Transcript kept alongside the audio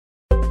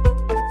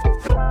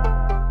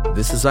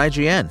This is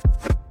IGN.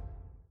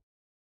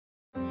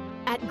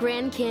 At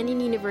Grand Canyon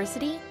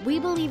University, we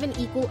believe in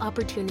equal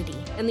opportunity,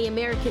 and the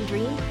American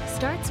dream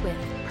starts with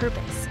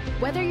purpose.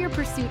 Whether your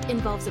pursuit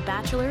involves a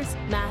bachelor's,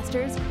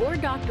 master's, or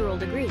doctoral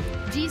degree,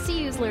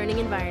 GCU's learning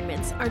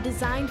environments are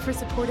designed for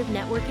supportive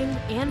networking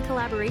and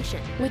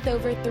collaboration. With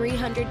over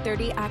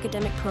 330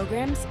 academic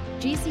programs,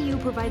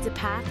 GCU provides a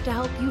path to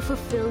help you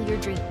fulfill your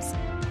dreams.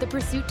 The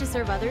pursuit to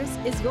serve others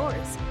is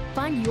yours.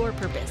 Find your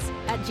purpose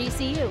at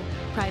GCU.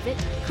 Private,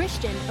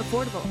 Christian,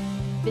 affordable.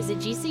 Visit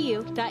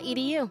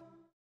gcu.edu.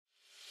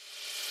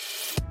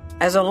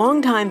 As a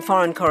longtime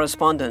foreign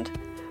correspondent,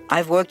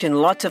 I've worked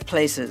in lots of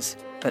places,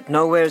 but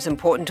nowhere as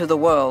important to the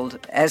world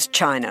as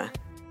China.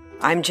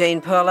 I'm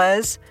Jane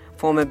Perlez,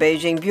 former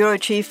Beijing bureau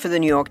chief for the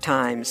New York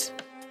Times.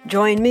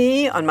 Join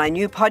me on my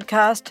new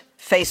podcast,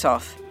 Face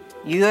Off,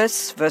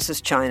 U.S.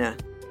 versus China,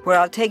 where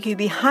I'll take you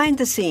behind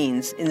the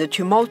scenes in the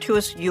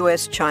tumultuous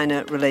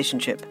U.S.-China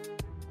relationship.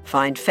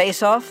 Find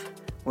Face Off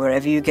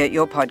wherever you get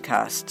your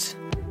podcasts.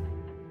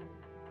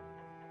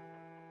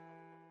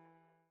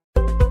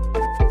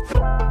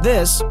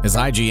 This is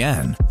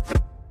IGN.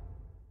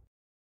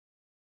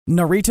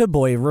 Narita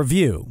Boy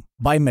Review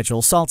by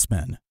Mitchell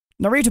Saltzman.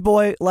 Narita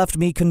Boy left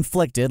me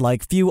conflicted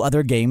like few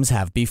other games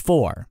have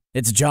before.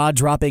 Its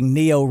jaw-dropping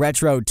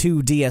neo-retro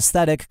 2D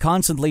aesthetic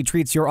constantly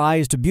treats your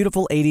eyes to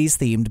beautiful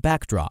 80s-themed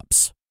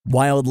backdrops,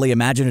 wildly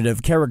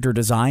imaginative character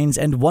designs,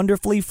 and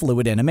wonderfully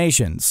fluid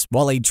animations,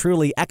 while a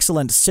truly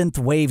excellent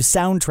synth-wave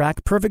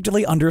soundtrack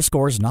perfectly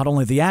underscores not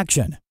only the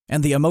action,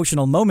 and the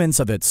emotional moments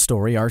of its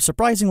story are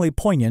surprisingly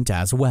poignant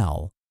as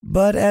well.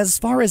 But as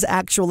far as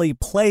actually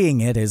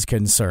playing it is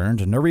concerned,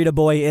 Narita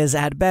Boy is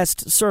at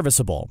best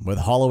serviceable, with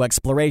hollow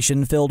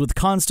exploration filled with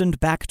constant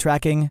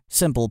backtracking,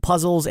 simple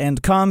puzzles,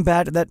 and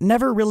combat that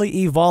never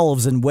really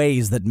evolves in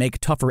ways that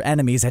make tougher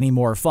enemies any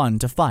more fun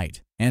to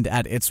fight. And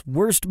at its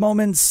worst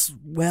moments,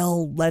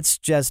 well, let's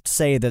just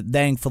say that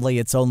thankfully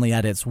it's only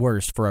at its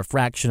worst for a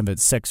fraction of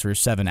its 6 or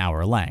 7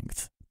 hour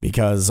length.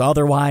 Because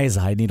otherwise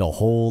I'd need a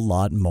whole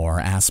lot more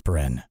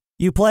aspirin.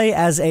 You play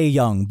as a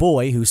young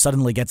boy who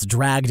suddenly gets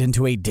dragged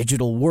into a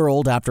digital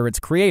world after its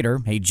creator,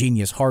 a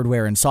genius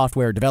hardware and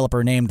software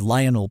developer named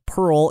Lionel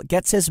Pearl,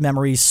 gets his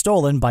memories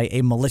stolen by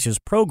a malicious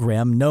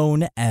program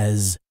known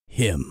as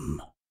him.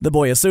 The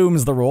boy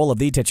assumes the role of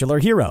the titular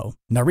hero,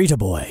 Narita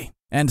Boy,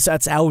 and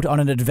sets out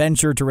on an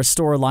adventure to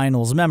restore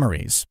Lionel's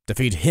memories,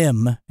 defeat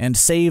him, and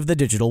save the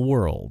digital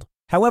world.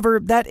 However,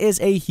 that is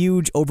a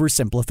huge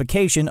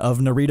oversimplification of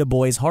Narita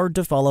Boy's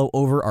hard-to-follow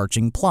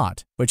overarching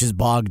plot, which is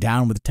bogged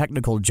down with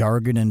technical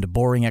jargon and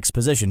boring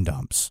exposition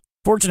dumps.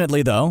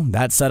 Fortunately, though,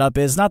 that setup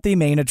is not the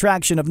main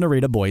attraction of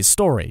Narita Boy's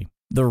story.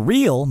 The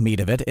real meat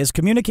of it is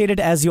communicated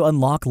as you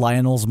unlock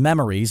Lionel's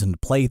memories and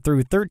play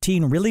through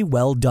 13 really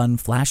well-done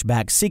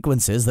flashback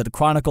sequences that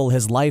chronicle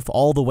his life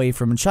all the way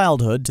from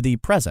childhood to the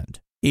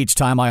present. Each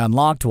time I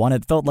unlocked one,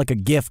 it felt like a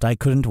gift I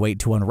couldn't wait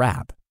to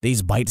unwrap.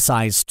 These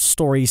bite-sized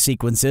story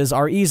sequences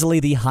are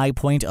easily the high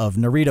point of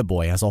Narita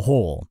Boy as a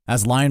whole,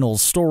 as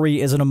Lionel's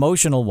story is an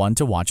emotional one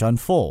to watch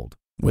unfold,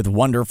 with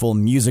wonderful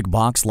music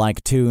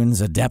box-like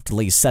tunes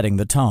adeptly setting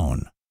the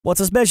tone.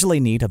 What's especially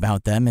neat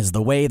about them is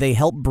the way they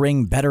help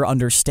bring better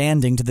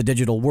understanding to the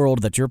digital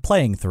world that you're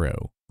playing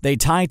through. They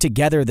tie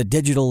together the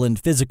digital and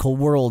physical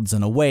worlds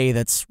in a way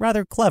that's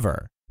rather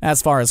clever.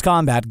 As far as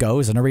combat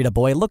goes, Narita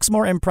Boy looks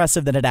more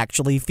impressive than it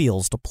actually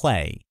feels to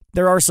play.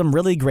 There are some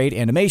really great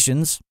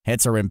animations,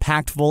 hits are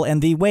impactful,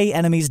 and the way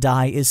enemies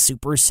die is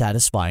super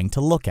satisfying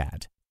to look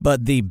at.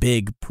 But the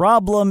big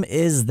problem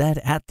is that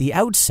at the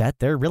outset,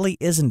 there really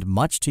isn't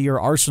much to your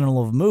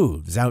arsenal of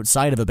moves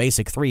outside of a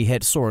basic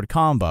 3-hit sword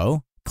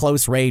combo,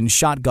 close-range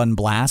shotgun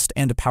blast,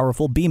 and a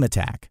powerful beam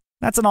attack.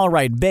 That's an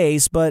alright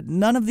base, but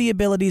none of the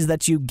abilities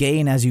that you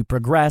gain as you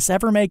progress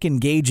ever make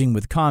engaging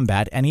with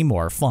combat any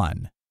more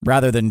fun.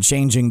 Rather than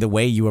changing the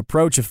way you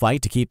approach a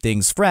fight to keep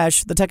things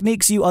fresh, the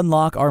techniques you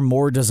unlock are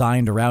more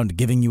designed around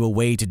giving you a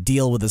way to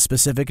deal with a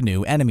specific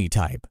new enemy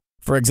type.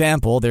 For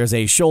example, there's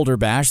a shoulder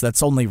bash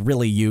that's only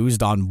really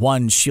used on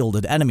one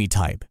shielded enemy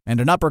type, and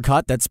an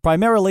uppercut that's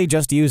primarily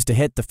just used to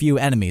hit the few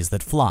enemies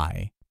that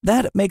fly.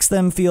 That makes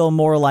them feel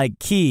more like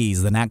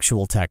keys than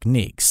actual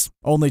techniques,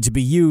 only to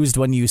be used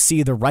when you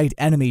see the right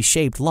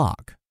enemy-shaped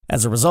lock.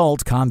 As a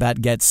result,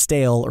 combat gets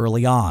stale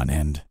early on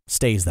and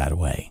stays that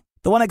way.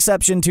 The one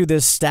exception to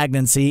this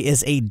stagnancy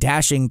is a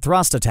dashing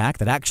thrust attack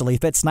that actually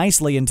fits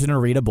nicely into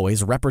Narita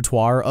Boy's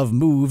repertoire of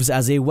moves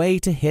as a way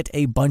to hit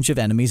a bunch of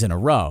enemies in a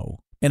row,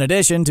 in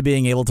addition to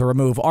being able to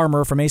remove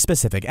armor from a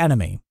specific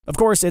enemy. Of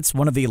course, it's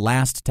one of the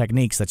last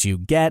techniques that you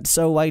get,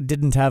 so I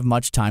didn't have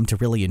much time to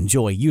really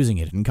enjoy using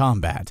it in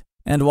combat.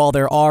 And while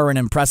there are an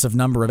impressive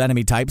number of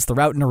enemy types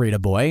throughout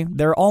Narita Boy,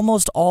 they're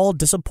almost all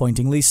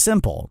disappointingly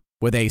simple,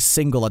 with a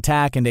single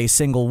attack and a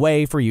single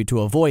way for you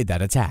to avoid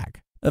that attack.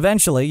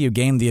 Eventually, you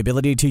gain the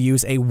ability to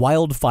use a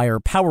wildfire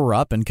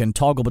power-up and can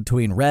toggle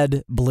between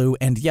red, blue,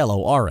 and yellow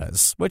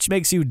auras, which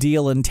makes you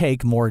deal and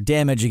take more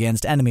damage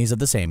against enemies of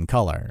the same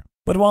color.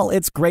 But while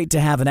it's great to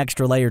have an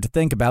extra layer to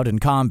think about in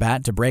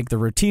combat to break the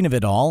routine of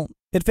it all,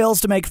 It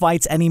fails to make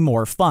fights any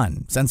more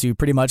fun, since you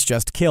pretty much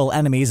just kill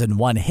enemies in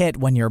one hit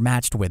when you're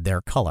matched with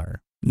their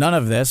color. None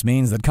of this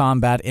means that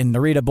combat in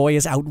Narita Boy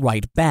is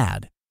outright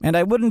bad. And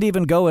I wouldn't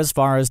even go as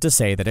far as to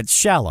say that it's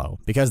shallow,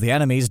 because the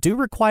enemies do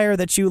require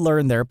that you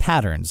learn their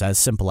patterns, as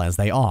simple as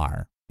they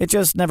are. It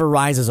just never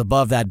rises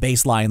above that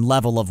baseline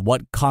level of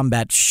what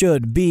combat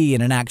should be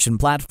in an action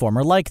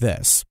platformer like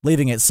this,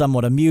 leaving it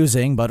somewhat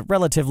amusing but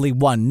relatively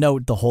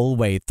one-note the whole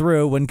way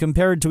through when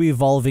compared to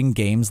evolving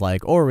games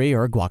like Ori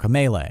or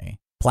Guacamelee.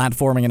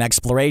 Platforming and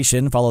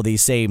exploration follow the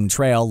same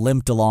trail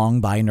limped along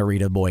by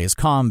Narita Boy's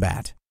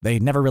combat. They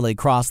never really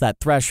cross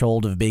that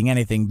threshold of being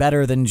anything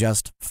better than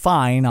just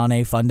fine on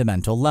a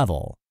fundamental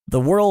level. The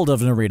world of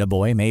Narita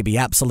Boy may be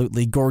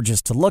absolutely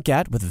gorgeous to look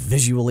at, with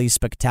visually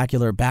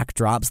spectacular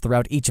backdrops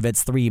throughout each of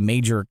its 3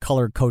 major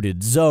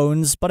color-coded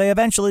zones, but I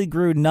eventually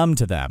grew numb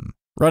to them.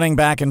 Running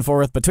back and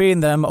forth between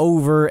them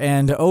over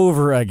and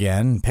over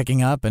again,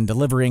 picking up and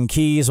delivering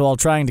keys while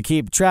trying to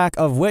keep track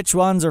of which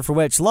ones are for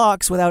which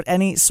locks without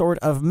any sort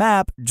of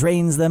map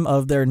drains them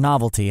of their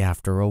novelty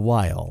after a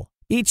while.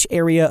 Each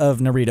area of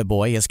Narita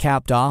Boy is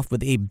capped off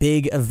with a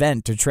big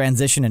event to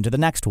transition into the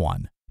next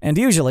one, and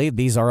usually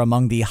these are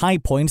among the high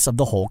points of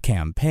the whole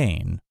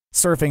campaign.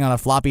 Surfing on a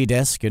floppy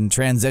disk and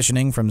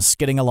transitioning from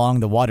skidding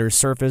along the water's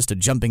surface to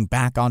jumping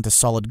back onto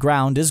solid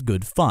ground is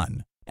good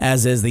fun,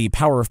 as is the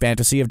power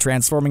fantasy of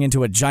transforming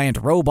into a giant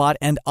robot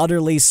and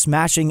utterly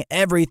smashing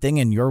everything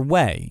in your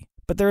way.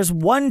 But there's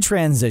one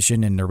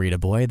transition in Narita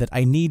Boy that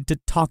I need to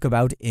talk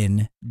about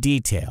in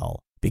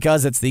detail,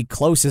 because it's the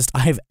closest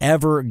I've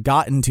ever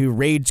gotten to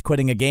rage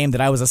quitting a game that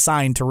I was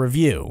assigned to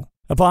review.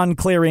 Upon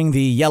clearing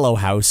the Yellow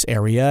House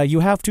area, you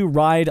have to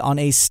ride on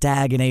a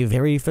stag in a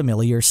very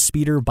familiar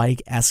speeder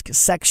bike-esque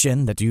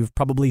section that you've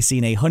probably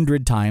seen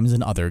 100 times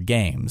in other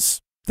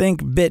games.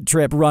 Think Bit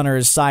Trip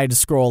Runner's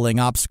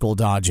side-scrolling obstacle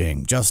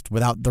dodging, just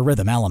without the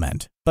rhythm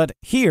element. But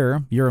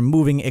here, you're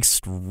moving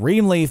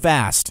extremely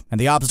fast, and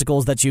the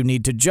obstacles that you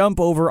need to jump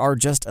over are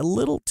just a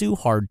little too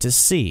hard to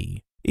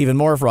see. Even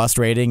more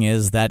frustrating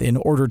is that in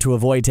order to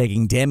avoid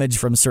taking damage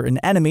from certain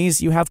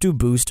enemies, you have to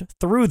boost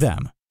through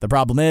them. The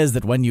problem is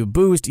that when you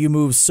boost, you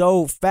move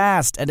so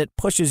fast and it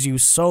pushes you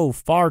so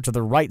far to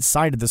the right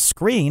side of the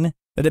screen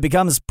that it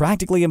becomes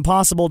practically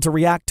impossible to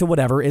react to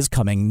whatever is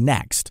coming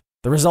next.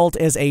 The result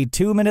is a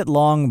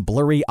 2-minute-long,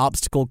 blurry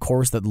obstacle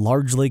course that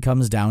largely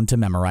comes down to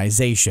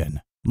memorization.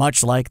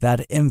 Much like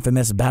that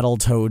infamous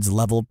Battletoads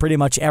level pretty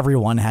much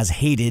everyone has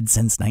hated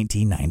since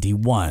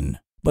 1991.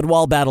 But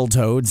while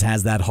Battletoads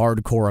has that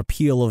hardcore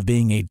appeal of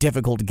being a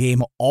difficult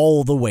game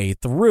all the way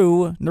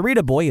through,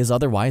 Narita Boy is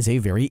otherwise a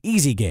very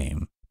easy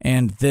game.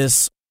 And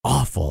this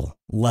awful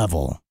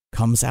level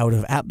comes out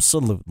of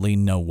absolutely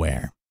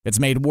nowhere. It's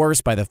made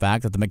worse by the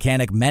fact that the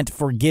mechanic meant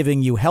for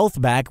giving you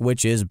health back,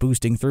 which is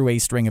boosting through a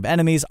string of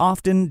enemies,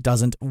 often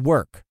doesn't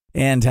work,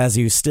 and has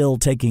you still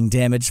taking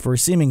damage for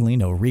seemingly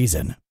no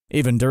reason,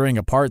 even during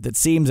a part that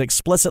seems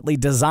explicitly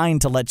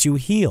designed to let you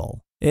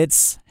heal.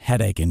 It's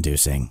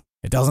headache-inducing.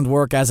 It doesn't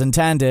work as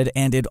intended,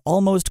 and it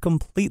almost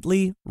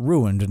completely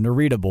ruined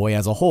Narita Boy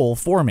as a whole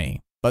for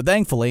me. But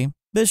thankfully,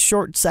 this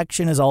short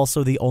section is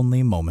also the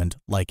only moment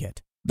like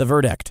it. The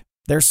verdict.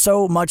 There's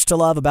so much to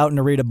love about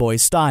Narita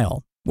Boy's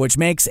style, which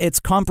makes its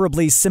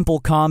comparably simple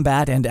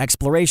combat and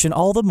exploration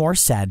all the more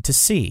sad to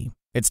see.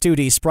 Its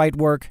 2D sprite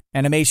work,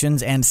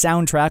 animations, and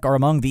soundtrack are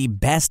among the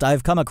best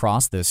I've come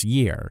across this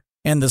year.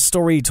 And the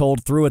story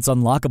told through its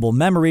unlockable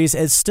memories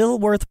is still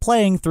worth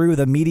playing through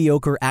the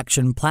mediocre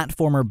action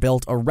platformer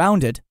built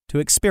around it to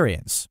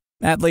experience.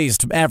 At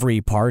least every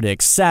part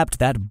except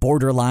that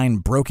borderline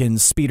broken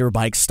speeder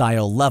bike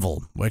style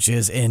level, which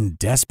is in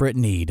desperate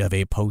need of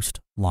a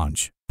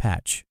post-launch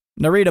patch.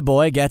 Narita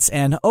Boy gets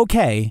an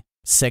okay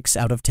 6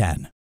 out of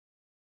 10.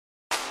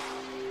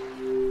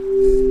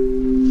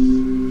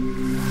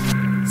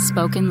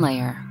 Spoken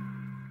Layer.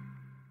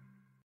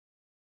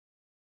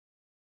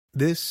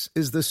 This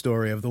is the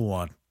story of the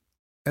one.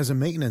 As a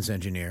maintenance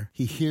engineer,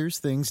 he hears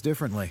things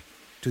differently.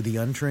 To the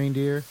untrained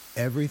ear,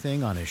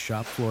 everything on his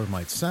shop floor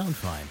might sound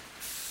fine,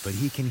 but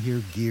he can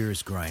hear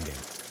gears grinding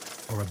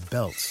or a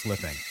belt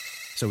slipping.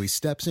 So he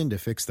steps in to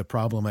fix the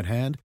problem at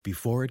hand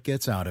before it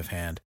gets out of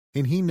hand.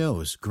 And he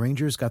knows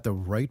Grainger's got the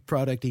right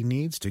product he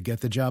needs to get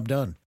the job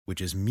done,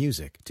 which is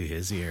music to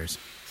his ears.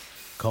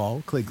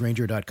 Call, click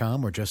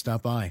Grainger.com, or just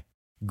stop by.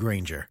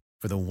 Grainger,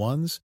 for the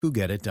ones who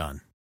get it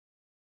done.